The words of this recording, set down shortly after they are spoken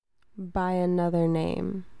by another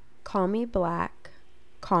name. Call me black,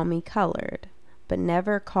 call me colored, but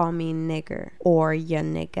never call me nigger or ya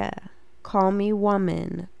nigga. Call me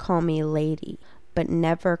woman, call me lady, but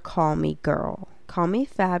never call me girl. Call me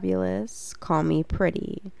fabulous, call me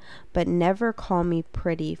pretty, but never call me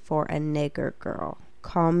pretty for a nigger girl.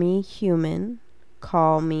 Call me human,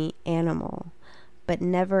 call me animal, but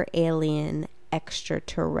never alien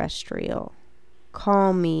extraterrestrial.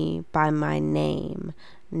 Call me by my name,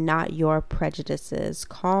 not your prejudices.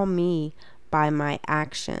 Call me by my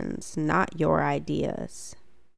actions, not your ideas.